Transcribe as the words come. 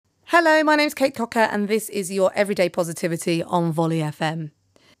Hello, my name's Kate Cocker and this is your Everyday Positivity on Volley FM.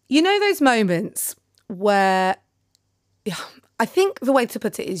 You know those moments where, I think the way to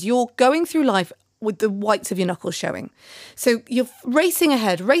put it is you're going through life with the whites of your knuckles showing. So you're racing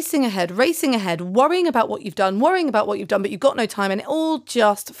ahead, worrying about what you've done, but you've got no time and it all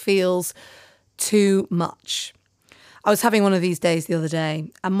just feels too much. I was having one of these days the other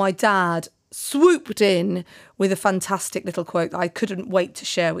day and my dad swooped in with a fantastic little quote that I couldn't wait to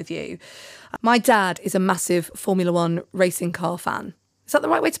share with you. My dad is a massive Formula One racing car fan. Is that the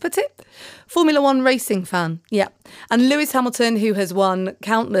right way to put it? Formula One racing fan, yeah. And Lewis Hamilton, who has won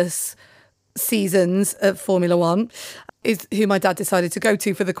countless seasons of Formula One, is who my dad decided to go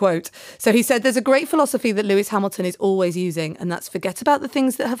to for the quote. So he said, there's a great philosophy that Lewis Hamilton is always using, and that's forget about the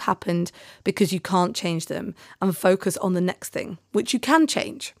things that have happened because you can't change them and focus on the next thing, which you can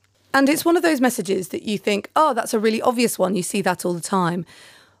change. And it's one of those messages that you think, oh, that's a really obvious one. You see that all the time.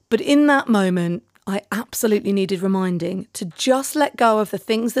 But in that moment, I absolutely needed reminding to just let go of the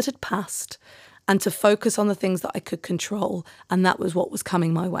things that had passed and to focus on the things that I could control. And that was what was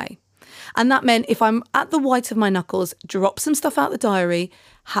coming my way. And that meant if I'm at the white of my knuckles, drop some stuff out the diary,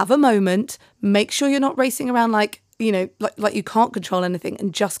 have a moment, make sure you're not racing around like you can't control anything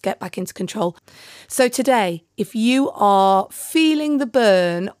and just get back into control. So today, if you are feeling the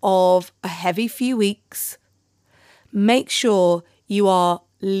burn of a heavy few weeks, make sure you are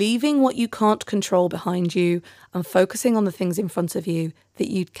leaving what you can't control behind you and focusing on the things in front of you that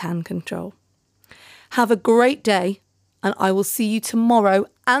you can control. Have a great day, and I will see you tomorrow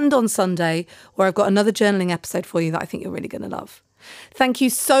and on Sunday, where I've got another journaling episode for you that I think you're really going to love. Thank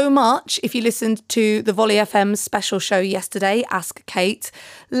you so much. If you listened to the Volley FM special show yesterday, Ask Kate,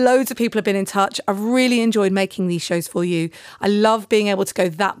 loads of people have been in touch. I've really enjoyed making these shows for you. I love being able to go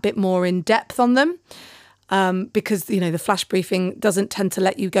that bit more in depth on them because, the flash briefing doesn't tend to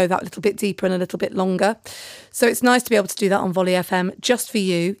let you go that little bit deeper and a little bit longer. So it's nice to be able to do that on Volley FM just for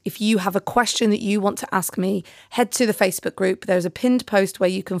you. If you have a question that you want to ask me, head to the Facebook group. There's a pinned post where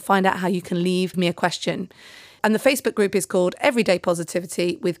you can find out how you can leave me a question. And the Facebook group is called Everyday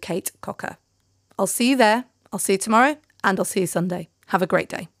Positivity with Kate Cocker. I'll see you there. I'll see you tomorrow and I'll see you Sunday. Have a great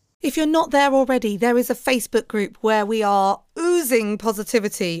day. If you're not there already, there is a Facebook group where we are oozing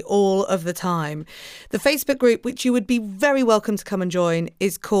positivity all of the time. The Facebook group, which you would be very welcome to come and join,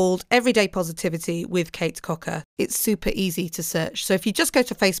 is called Everyday Positivity with Kate Cocker. It's super easy to search. So if you just go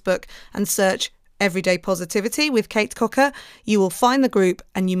to Facebook and search Everyday Positivity with Kate Cocker, you will find the group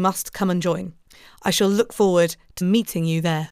and you must come and join. I shall look forward to meeting you there.